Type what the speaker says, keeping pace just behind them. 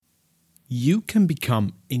You can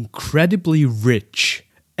become incredibly rich.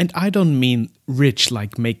 And I don't mean rich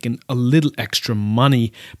like making a little extra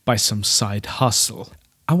money by some side hustle.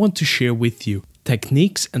 I want to share with you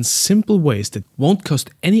techniques and simple ways that won't cost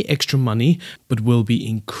any extra money but will be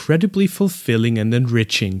incredibly fulfilling and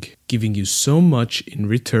enriching, giving you so much in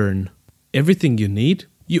return. Everything you need,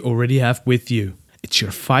 you already have with you. It's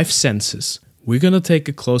your 5 senses. We're gonna take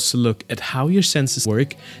a closer look at how your senses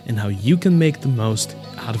work and how you can make the most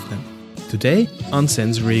out of them. Today on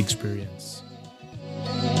Sensory Experience.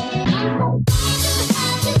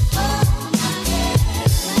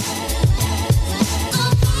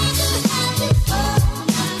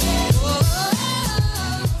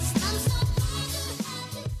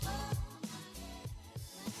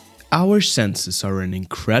 Our senses are an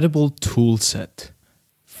incredible tool set.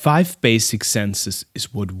 5 basic senses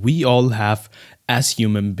is what we all have as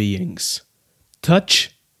human beings.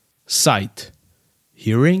 Touch, sight,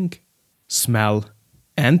 hearing, smell,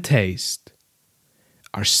 and taste.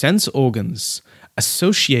 Our sense organs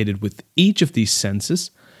associated with each of these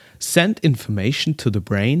senses send information to the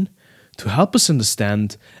brain to help us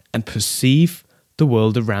understand and perceive the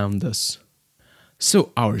world around us.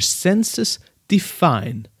 So our senses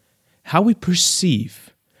define how we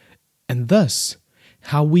perceive and thus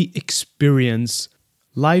how we experience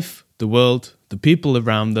life, the world, the people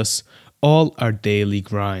around us, all our daily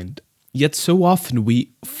grind. Yet so often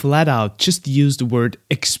we flat out just use the word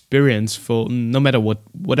experience for no matter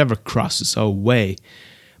whatever crosses our way.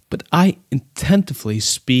 But I intentively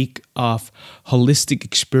speak of holistic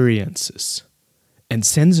experiences and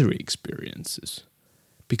sensory experiences.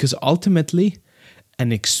 Because ultimately,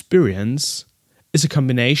 an experience is a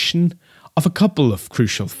combination of a couple of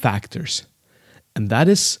crucial factors. And that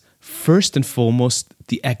is, first and foremost,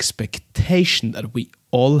 the expectation that we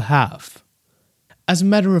all have. As a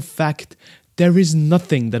matter of fact, there is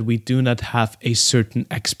nothing that we do not have a certain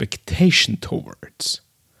expectation towards.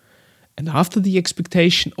 And after the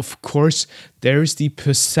expectation, of course, there is the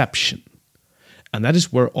perception. And that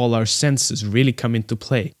is where all our senses really come into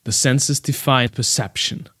play. The senses define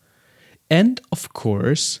perception. And, of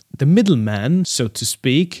course, the middleman, so to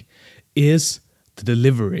speak, is the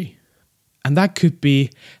delivery. And that could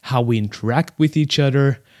be how we interact with each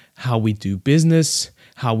other, how we do business,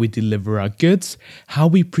 how we deliver our goods, how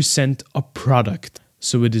we present a product.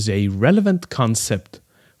 So it is a relevant concept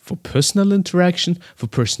for personal interaction, for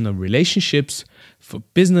personal relationships, for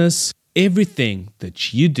business, everything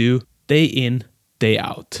that you do day in, day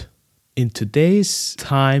out. In today's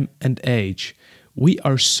time and age, we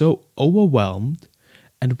are so overwhelmed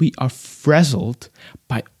and we are frazzled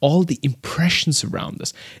by all the impressions around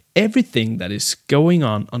us, everything that is going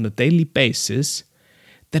on a daily basis,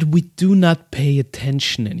 that we do not pay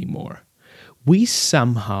attention anymore. We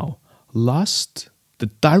somehow lost the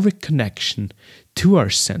direct connection to our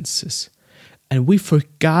senses, and we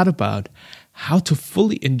forgot about how to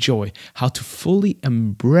fully enjoy, how to fully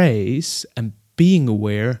embrace and being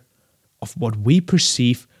aware of what we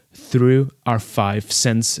perceive through our 5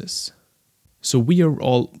 senses. So we are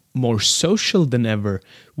all more social than ever.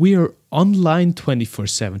 We are online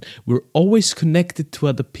 24/7. We're always connected to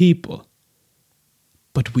other people.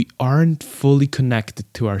 But we aren't fully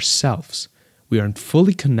connected to ourselves. We aren't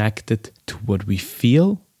fully connected to what we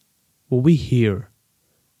feel, what we hear,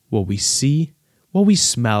 what we see, what we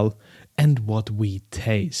smell, and what we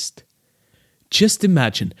taste. Just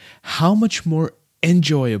imagine how much more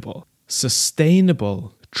enjoyable,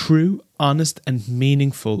 sustainable, true, honest, and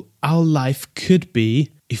meaningful our life could be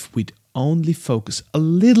if we'd only focus a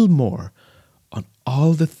little more on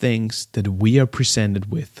all the things that we are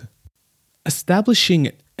presented with.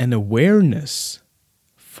 Establishing an awareness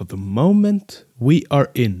for the moment we are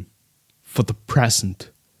in, for the present,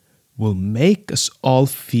 will make us all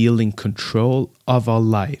feel in control of our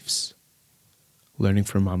lives. Learning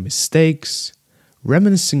from our mistakes,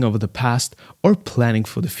 reminiscing over the past, or planning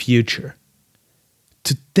for the future.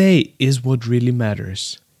 Today is what really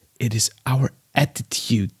matters. It is our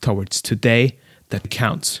attitude towards today that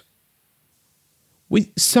counts.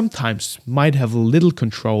 We sometimes might have little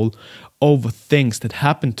control over things that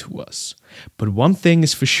happen to us, but one thing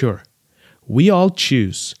is for sure. We all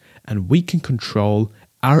choose and we can control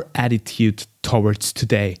our attitude towards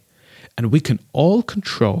today. And we can all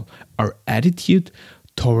control our attitude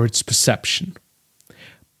towards perception.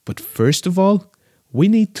 But first of all, we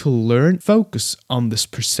need to learn focus on this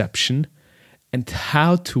perception and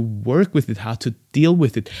how to work with it, how to deal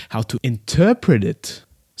with it, how to interpret it.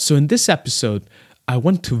 So in this episode, I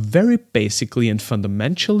want to very basically and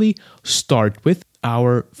fundamentally start with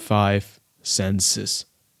our 5 senses.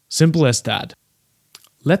 Simple as that.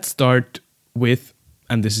 Let's start with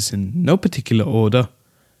and this is in no particular order.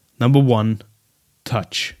 Number 1,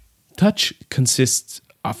 touch. Touch consists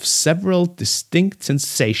of several distinct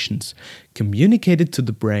sensations communicated to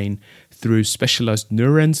the brain through specialized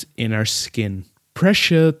neurons in our skin.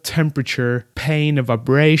 Pressure, temperature, pain, a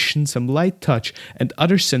vibration, some light touch, and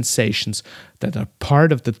other sensations that are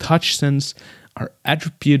part of the touch sense are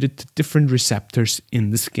attributed to different receptors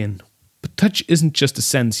in the skin. But touch isn't just a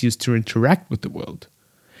sense used to interact with the world.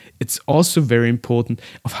 It's also very important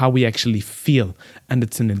of how we actually feel, and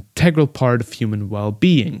it's an integral part of human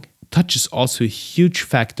well-being. Touch is also a huge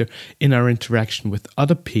factor in our interaction with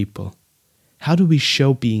other people. How do we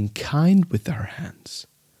show being kind with our hands?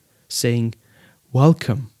 Saying,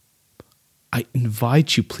 "Welcome. I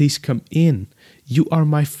invite you, please come in. You are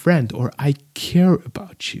my friend," or "I care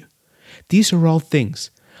about you." These are all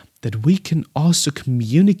things that we can also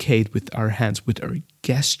communicate with our hands, with our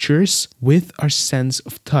gestures, with our sense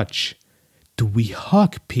of touch. Do we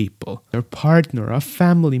hug people, our partner, our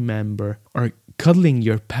family member, or cuddling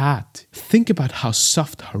your pet? Think about how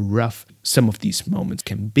soft, how rough some of these moments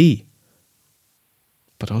can be.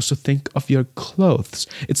 But also think of your clothes.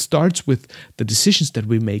 It starts with the decisions that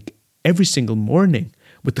we make every single morning,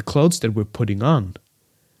 with the clothes that we're putting on.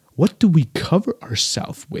 What do we cover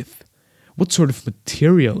ourselves with? What sort of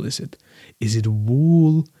material is it? Is it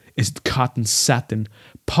wool? Is it cotton, satin,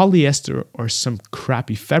 polyester, or some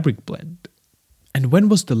crappy fabric blend? And when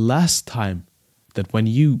was the last time that when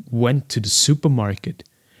you went to the supermarket,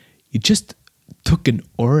 you just took an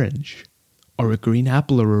orange or a green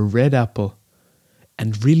apple or a red apple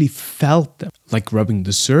and really felt them, like rubbing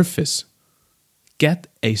the surface? Get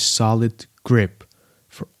a solid grip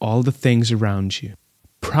for all the things around you.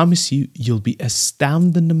 Promise you, you'll be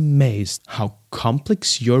astounded and amazed how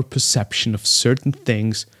complex your perception of certain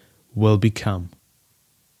things will become.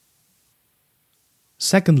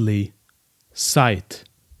 Secondly, sight.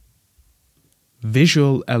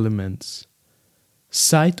 Visual elements.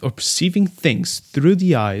 Sight or perceiving things through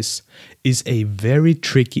the eyes is a very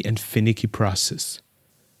tricky and finicky process.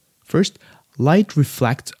 First, light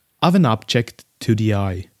reflects of an object to the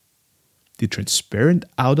eye. The transparent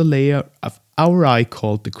outer layer of our eye,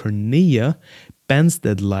 called the cornea, bends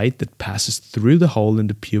that light that passes through the hole in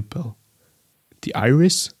the pupil. The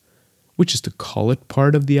iris, which is the colored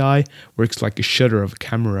part of the eye, works like a shutter of a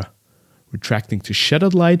camera, retracting to shed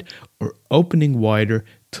out light or opening wider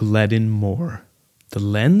to let in more. The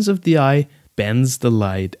lens of the eye bends the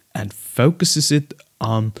light and focuses it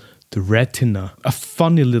on the retina, a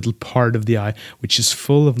funny little part of the eye which is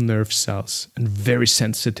full of nerve cells and very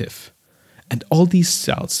sensitive. And all these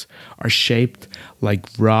cells are shaped like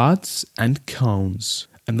rods and cones,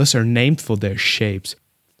 and thus are named for their shapes,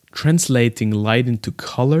 translating light into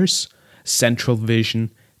colors, central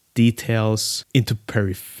vision, details, into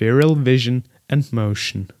peripheral vision and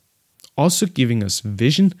motion. Also giving us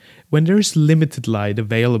vision when there is limited light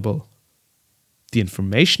available. The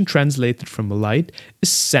information translated from a light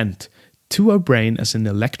is sent to our brain as an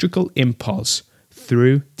electrical impulse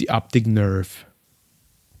through the optic nerve.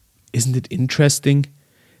 Isn't it interesting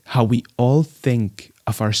how we all think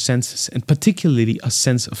of our senses, and particularly a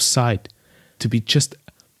sense of sight, to be just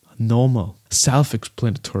normal,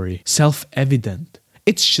 self-explanatory, self-evident?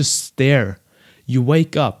 It's just there. You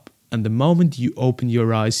wake up, and the moment you open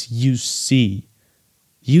your eyes, you see.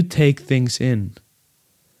 You take things in.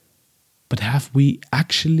 But have we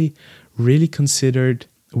actually really considered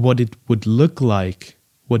what it would look like,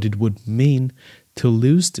 what it would mean to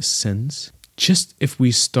lose this sense? Just if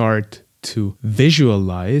we start to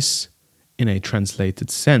visualize, in a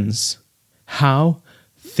translated sense, how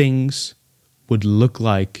things would look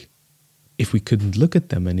like if we couldn't look at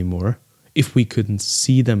them anymore, if we couldn't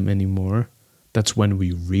see them anymore, that's when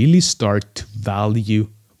we really start to value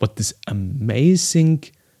what this amazing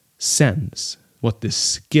sense, what this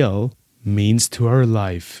skill means to our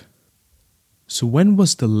life. So when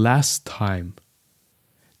was the last time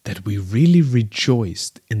that we really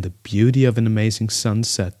rejoiced in the beauty of an amazing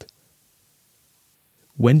sunset?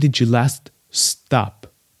 When did you last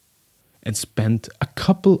stop and spend a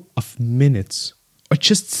couple of minutes or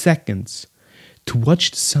just seconds to watch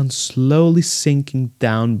the sun slowly sinking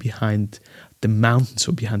down behind the mountains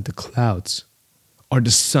or behind the clouds, or the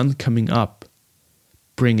sun coming up,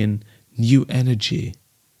 bringing new energy,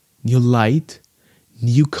 new light,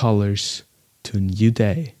 new colors to a new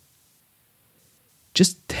day?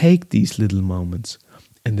 Just take these little moments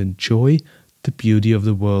and enjoy the beauty of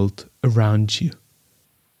the world around you.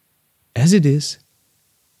 As it is,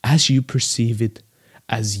 as you perceive it,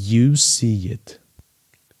 as you see it.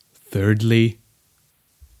 Thirdly,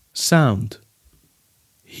 sound,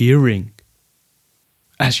 hearing.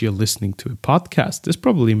 as you're listening to a podcast, this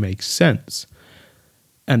probably makes sense.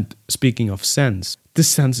 And speaking of sense, this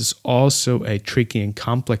sense is also a tricky and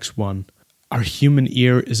complex one. Our human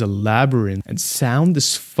ear is a labyrinth, and sound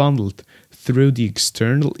is funneled through the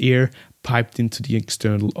external ear, piped into the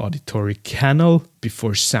external auditory canal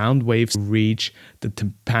before sound waves reach the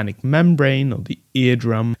tympanic membrane or the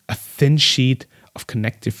eardrum, a thin sheet of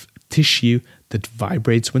connective tissue that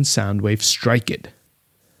vibrates when sound waves strike it.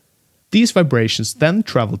 These vibrations then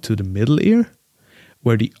travel to the middle ear,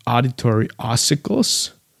 where the auditory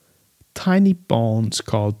ossicles, tiny bones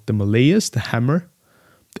called the malleus, the hammer,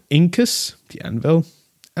 the incus, the anvil,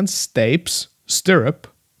 and stapes, stirrup,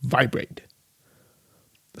 vibrate.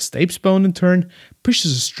 The stapes bone in turn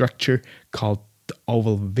pushes a structure called the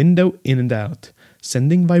oval window in and out,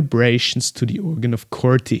 sending vibrations to the organ of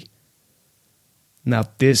Corti. Now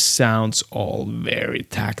this sounds all very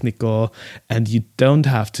technical, and you don't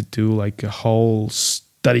have to do like a whole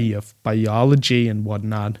study of biology and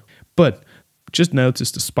whatnot, but just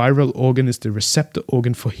notice the spiral organ is the receptor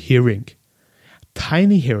organ for hearing.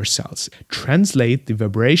 Tiny hair cells translate the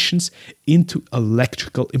vibrations into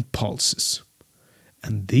electrical impulses.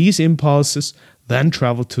 And these impulses then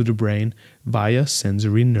travel to the brain via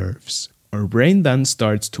sensory nerves. Our brain then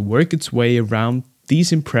starts to work its way around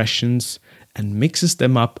these impressions and mixes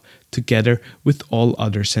them up together with all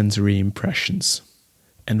other sensory impressions.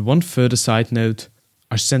 And one further side note,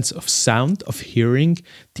 our sense of sound, of hearing,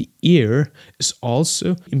 the ear, is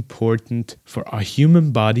also important for our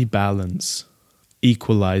human body balance,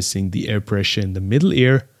 equalizing the air pressure in the middle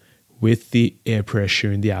ear with the air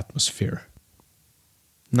pressure in the atmosphere.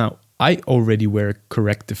 Now, I already wear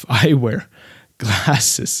corrective eyewear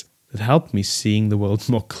glasses that help me seeing the world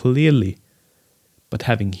more clearly. But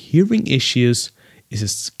having hearing issues is a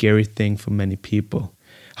scary thing for many people.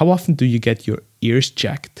 How often do you get your ears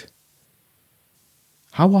checked?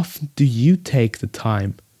 How often do you take the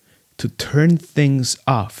time to turn things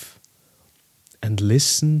off and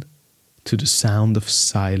listen to the sound of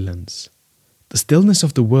silence, the stillness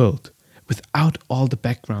of the world without all the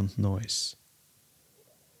background noise?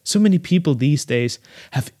 So many people these days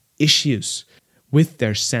have issues with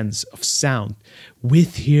their sense of sound,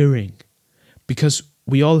 with hearing, because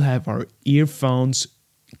we all have our earphones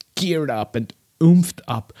geared up and oomphed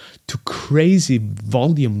up to crazy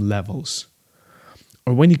volume levels.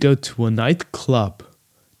 Or when you go to a nightclub,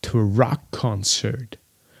 to a rock concert,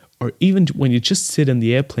 or even when you just sit in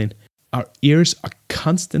the airplane, our ears are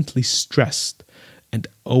constantly stressed and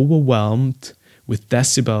overwhelmed with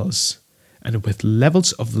decibels and with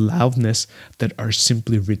levels of loudness that are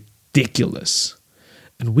simply ridiculous.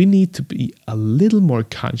 And we need to be a little more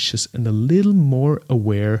conscious and a little more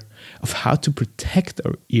aware of how to protect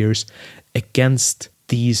our ears against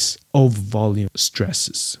these over-volume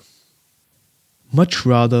stresses. Much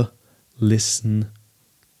rather listen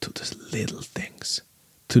to the little things,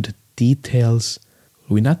 to the details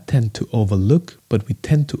we not tend to overlook, but we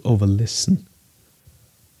tend to overlisten.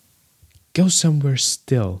 Go somewhere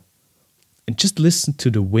still and just listen to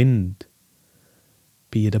the wind,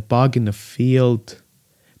 be it a bug in a field,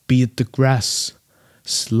 be it the grass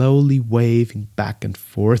slowly waving back and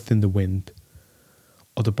forth in the wind,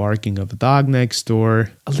 or the barking of a dog next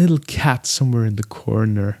door, a little cat somewhere in the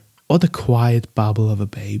corner, or the quiet babble of a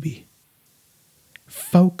baby.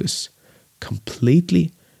 Focus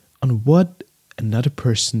completely on what another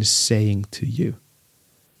person is saying to you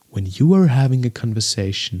when you are having a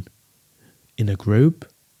conversation in a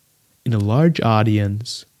group, in a large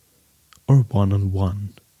audience, or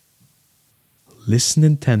one-on-one. Listen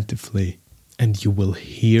attentively, and you will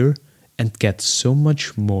hear and get so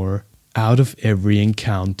much more out of every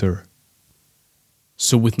encounter.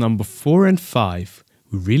 So with number 4 and 5,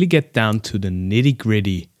 we really get down to the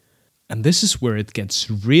nitty-gritty. And this is where it gets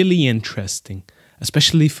really interesting,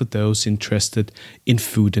 especially for those interested in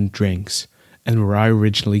food and drinks, and where I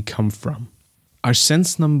originally come from. Our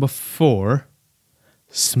sense number 4,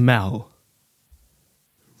 smell.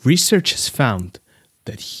 Research has found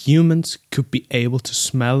that humans could be able to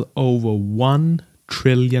smell over 1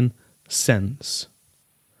 trillion scents.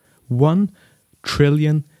 1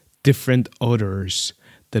 trillion different odors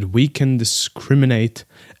that we can discriminate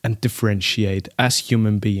and differentiate as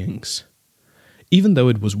human beings. Even though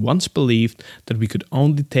it was once believed that we could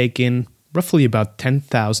only take in roughly about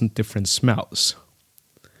 10,000 different smells.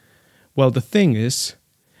 Well, the thing is,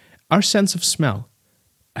 our sense of smell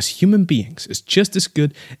as human beings is just as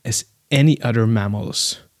good as any other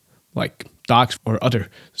mammals, like dogs or other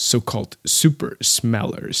so-called super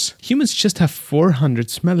smellers. Humans just have 400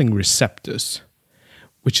 smelling receptors,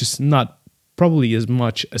 which is not probably as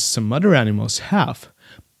much as some other animals have,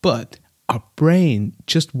 but our brain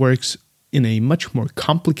just works in a much more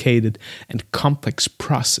complicated and complex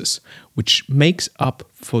process, which makes up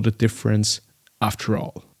for the difference after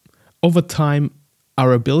all. Over time,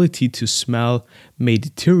 our ability to smell may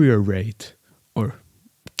deteriorate or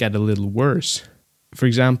get a little worse. For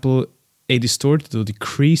example, a distorted or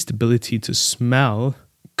decreased ability to smell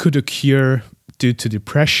could occur due to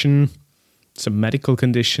depression, some medical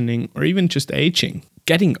conditioning, or even just aging.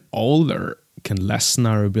 Getting older can lessen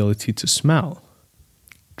our ability to smell.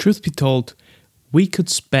 Truth be told, we could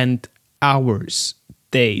spend hours,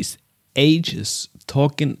 days, ages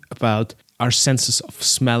talking about our senses of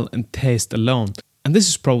smell and taste alone. And this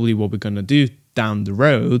is probably what we're going to do down the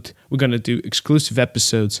road. We're going to do exclusive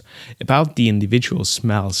episodes about the individual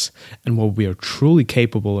smells and what we are truly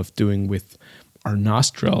capable of doing with our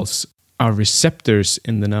nostrils, our receptors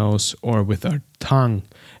in the nose, or with our tongue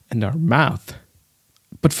and our mouth.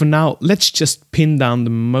 But for now, let's just pin down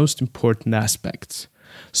the most important aspects,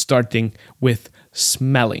 starting with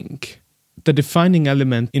smelling. The defining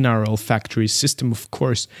element in our olfactory system, of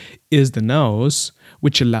course, is the nose,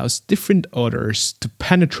 which allows different odors to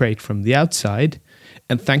penetrate from the outside.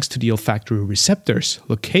 And thanks to the olfactory receptors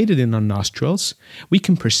located in our nostrils, we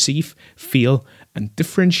can perceive, feel, and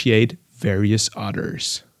differentiate various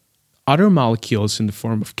odors. Other molecules in the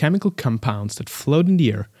form of chemical compounds that float in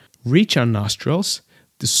the air reach our nostrils,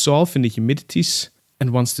 dissolve in the humidities,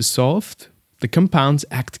 and once dissolved, the compounds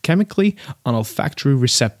act chemically on olfactory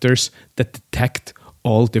receptors that detect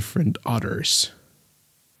all different odors.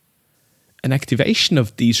 An activation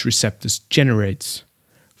of these receptors generates,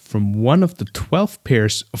 from one of the 12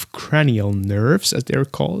 pairs of cranial nerves, as they are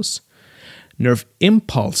called, nerve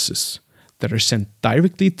impulses that are sent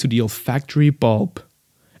directly to the olfactory bulb,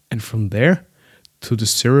 and from there to the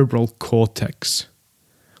cerebral cortex.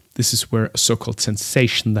 This is where a so-called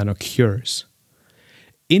sensation then occurs.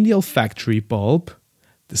 In the olfactory bulb,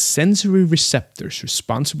 the sensory receptors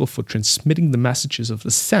responsible for transmitting the messages of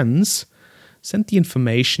the sense send the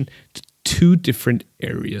information to two different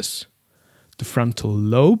areas, the frontal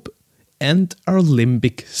lobe and our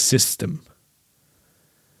limbic system.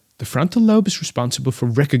 The frontal lobe is responsible for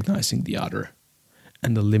recognizing the odor,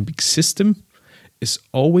 and the limbic system is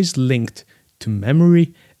always linked to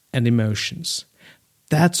memory and emotions.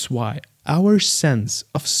 That's why our sense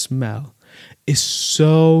of smell is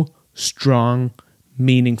so strong,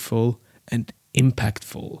 meaningful, and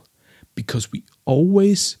impactful, because we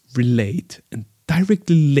always relate and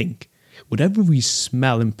directly link whatever we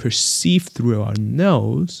smell and perceive through our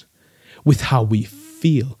nose with how we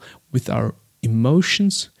feel, with our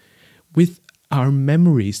emotions, with our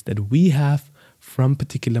memories that we have from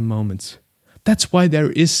particular moments. That's why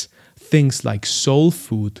there is things like soul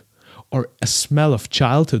food or a smell of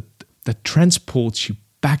childhood that transports you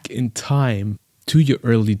back in time to your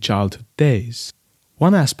early childhood days.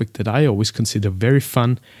 One aspect that I always consider very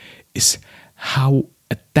fun is how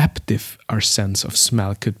adaptive our sense of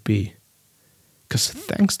smell could be. Because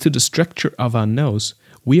thanks to the structure of our nose,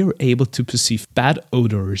 we are able to perceive bad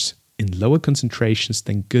odors in lower concentrations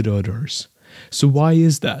than good odors. So why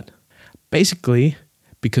is that? Basically,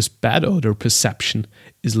 because bad odor perception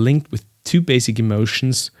is linked with two basic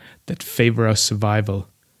emotions that favor our survival: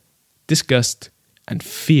 disgust and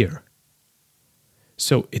fear.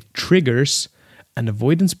 So it triggers an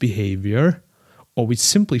avoidance behavior, or we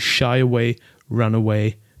simply shy away, run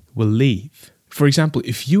away, will leave. For example,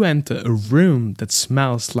 if you enter a room that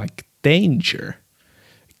smells like danger,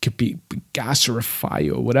 it could be gas or a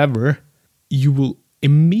fire or whatever, you will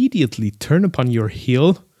immediately turn upon your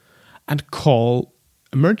heel and call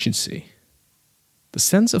emergency. The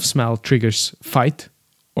sense of smell triggers fight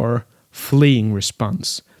or fleeing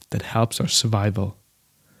response that helps our survival.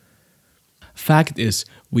 Fact is,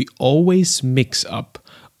 we always mix up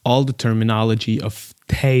all the terminology of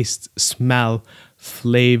taste, smell,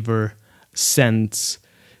 flavor, scents.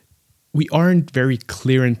 We aren't very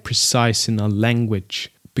clear and precise in our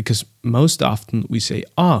language, because most often we say,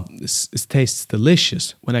 this tastes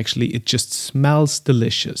delicious, when actually it just smells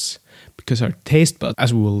delicious, because our taste bud,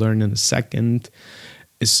 as we will learn in a second,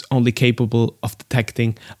 is only capable of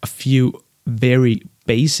detecting a few very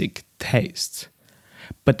basic tastes.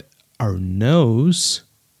 But our nose,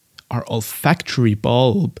 our olfactory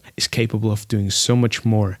bulb, is capable of doing so much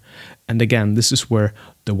more. And again, this is where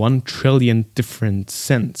the 1 trillion different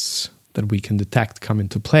scents that we can detect come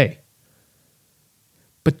into play.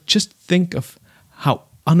 But just think of how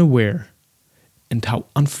unaware and how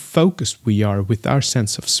unfocused we are with our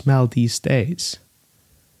sense of smell these days.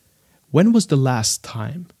 When was the last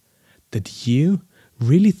time that you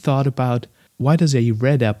really thought about, why does a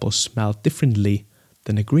red apple smell differently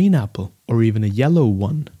than a green apple or even a yellow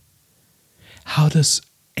one? How does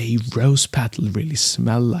a rose petal really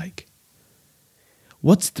smell like?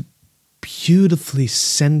 What's the beautifully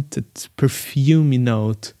scented, perfumey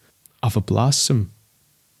note of a blossom?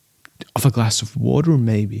 Of a glass of water,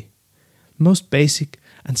 maybe? Most basic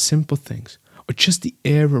and simple things, or just the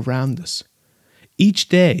air around us. Each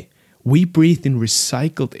day, we breathe in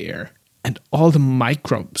recycled air, and all the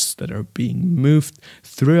microbes that are being moved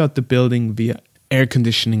throughout the building via air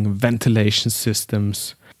conditioning and ventilation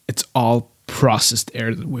systems, it's all processed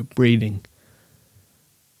air that we're breathing.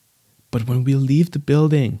 But when we leave the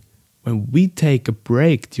building, when we take a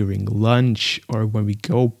break during lunch, or when we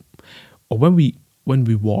go, or when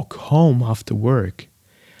we walk home after work,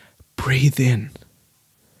 breathe in.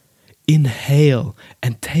 Inhale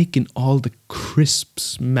and take in all the crisp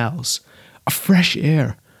smells of fresh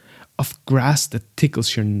air, of grass that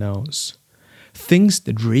tickles your nose, things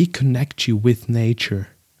that reconnect you with nature.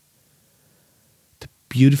 The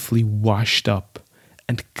beautifully washed up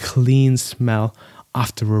and clean smell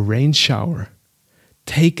after a rain shower.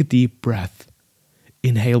 Take a deep breath.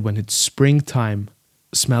 Inhale when it's springtime.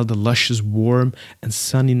 Smell the luscious warm and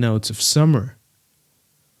sunny notes of summer.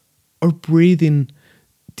 Or breathe in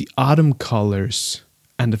the autumn colors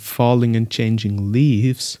and the falling and changing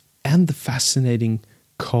leaves and the fascinating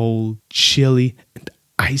cold, chilly and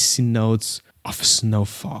icy notes of a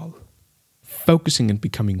snowfall. Focusing and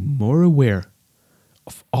becoming more aware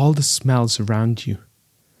of all the smells around you.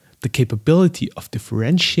 The capability of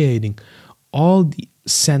differentiating all the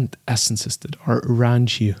scent essences that are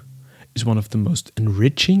around you is one of the most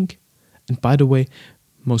enriching and, by the way,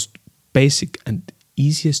 most basic and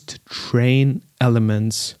easiest to train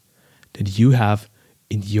elements that you have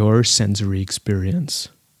in your sensory experience.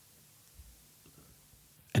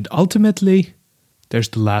 And ultimately, there's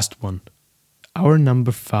the last one, our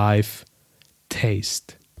number 5,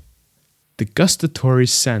 taste. The gustatory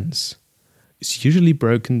sense is usually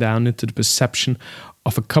broken down into the perception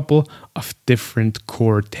of a couple of different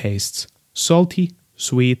core tastes: salty,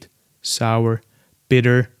 sweet, sour,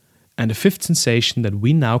 bitter, and a fifth sensation that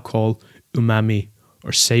we now call umami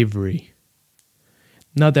or savory.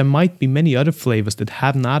 Now, there might be many other flavors that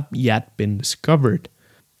have not yet been discovered.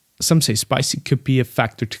 Some say spicy could be a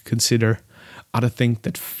factor to consider. Others think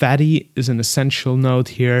that fatty is an essential note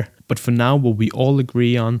here. But for now, what we all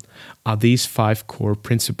agree on are these 5 core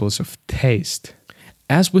principles of taste.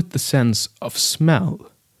 As with the sense of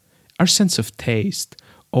smell, our sense of taste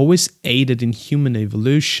always aided in human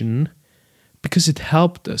evolution because it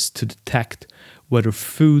helped us to detect whether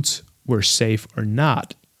foods were safe or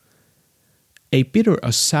not. A bitter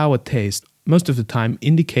or sour taste most of the time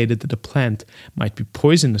indicated that a plant might be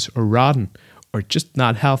poisonous or rotten or just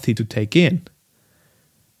not healthy to take in.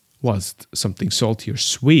 Whilst something salty or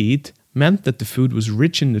sweet meant that the food was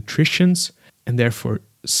rich in nutrients and therefore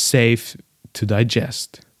safe to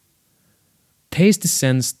digest. Taste is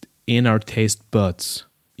sensed in our taste buds.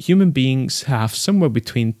 Human beings have somewhere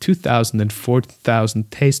between 2,000 and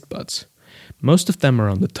 4,000 taste buds. Most of them are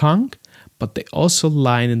on the tongue, but they also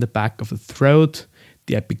line in the back of the throat,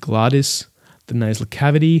 the epiglottis, the nasal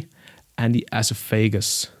cavity, and the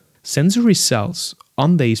esophagus. Sensory cells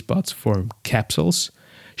on these buds form capsules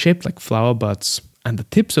shaped like flower buds, and the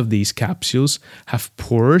tips of these capsules have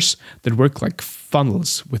pores that work like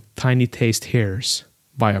funnels with tiny taste hairs.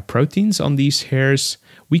 Via proteins on these hairs,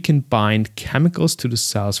 we can bind chemicals to the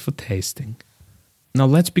cells for tasting. Now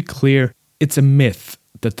let's be clear, it's a myth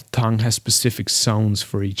that the tongue has specific zones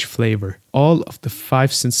for each flavor. All of the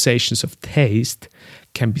 5 sensations of taste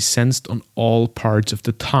can be sensed on all parts of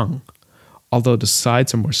the tongue, although the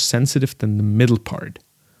sides are more sensitive than the middle part.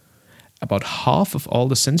 About half of all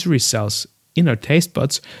the sensory cells in our taste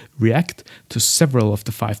buds react to several of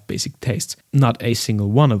the 5 basic tastes, not a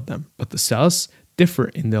single one of them, but the cells differ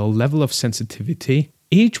in their level of sensitivity.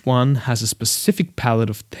 Each one has a specific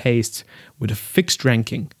palette of tastes with a fixed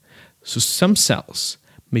ranking, so some cells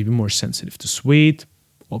may be more sensitive to sweet,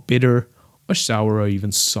 or bitter, or sour, or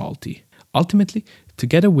even salty. Ultimately,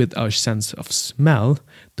 together with our sense of smell,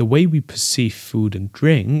 the way we perceive food and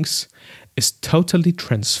drinks is totally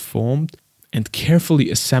transformed and carefully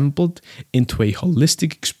assembled into a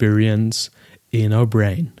holistic experience in our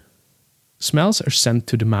brain. Smells are sent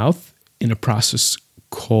to the mouth in a process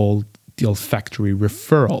called the olfactory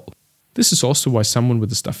referral. This is also why someone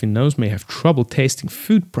with a stuffy nose may have trouble tasting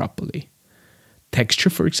food properly. Texture,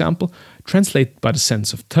 for example, translated by the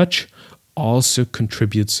sense of touch, also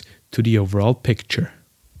contributes to the overall picture.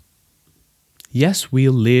 Yes, we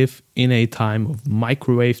live in a time of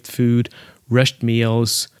microwaved food, rushed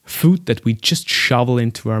meals, food that we just shovel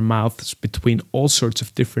into our mouths between all sorts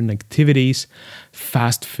of different activities,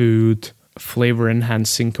 fast food, flavor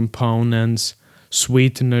enhancing components,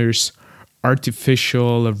 sweeteners,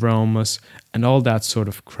 artificial aromas, and all that sort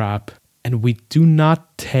of crap. And we do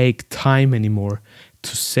not take time anymore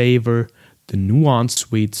to savor the nuanced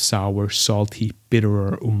sweet, sour, salty, bitter,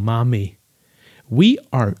 or umami. We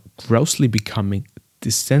are grossly becoming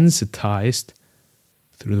desensitized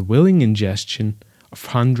through the willing ingestion of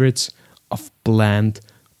hundreds of bland,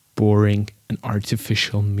 boring, and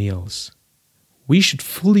artificial meals. We should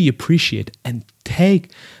fully appreciate and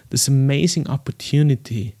take this amazing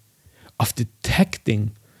opportunity of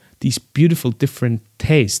detecting these beautiful different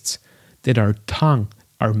tastes that our tongue,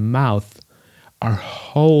 our mouth, our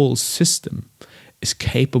whole system is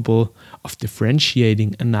capable of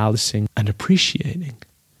differentiating, analyzing, and appreciating.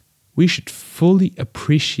 We should fully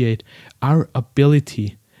appreciate our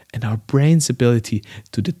ability and our brain's ability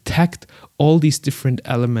to detect all these different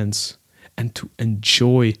elements and to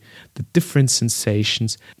enjoy the different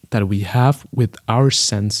sensations that we have with our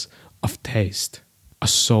sense of taste. A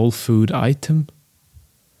soul food item,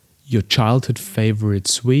 your childhood favorite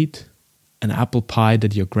sweet, an apple pie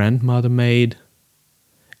that your grandmother made,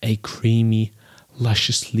 a creamy,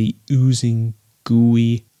 lusciously oozing,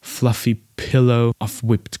 gooey, fluffy pillow of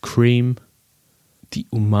whipped cream, the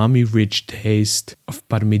umami-rich taste of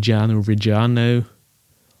Parmigiano Reggiano,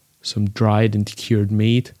 some dried and cured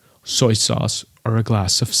meat, soy sauce, or a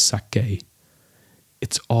glass of sake.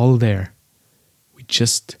 It's all there. We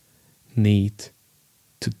just need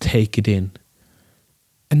to take it in.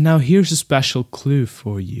 And now here's a special clue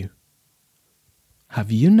for you.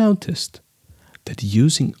 Have you noticed that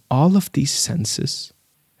using all of these senses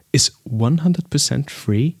is 100%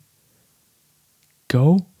 free?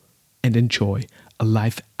 Go and enjoy a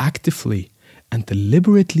life actively and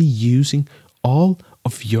deliberately using all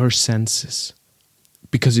of your senses,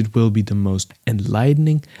 because it will be the most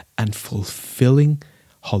enlightening and fulfilling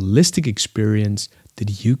holistic experience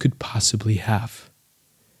that you could possibly have.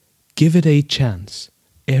 Give it a chance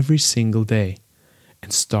every single day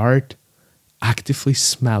and start actively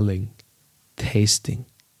smelling, tasting,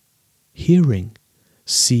 hearing,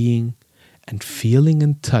 seeing, and feeling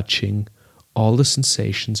and touching all the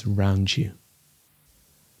sensations around you.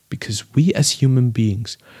 Because we as human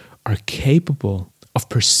beings are capable of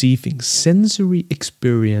perceiving sensory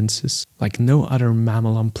experiences like no other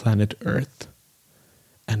mammal on planet Earth.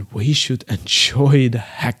 And we should enjoy the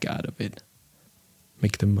heck out of it.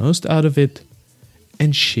 Make the most out of it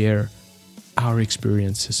and share our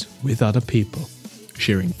experiences with other people.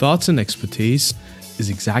 Sharing thoughts and expertise is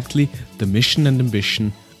exactly the mission and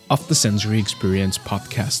ambition of the Sensory Experience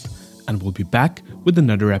podcast, and we'll be back with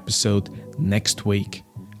another episode next week.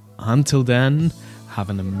 Until then, have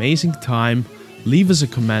an amazing time, leave us a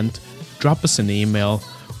comment, drop us an email,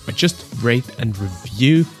 or just rate and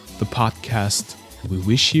review the podcast. We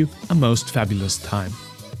wish you a most fabulous time.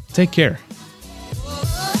 Take care.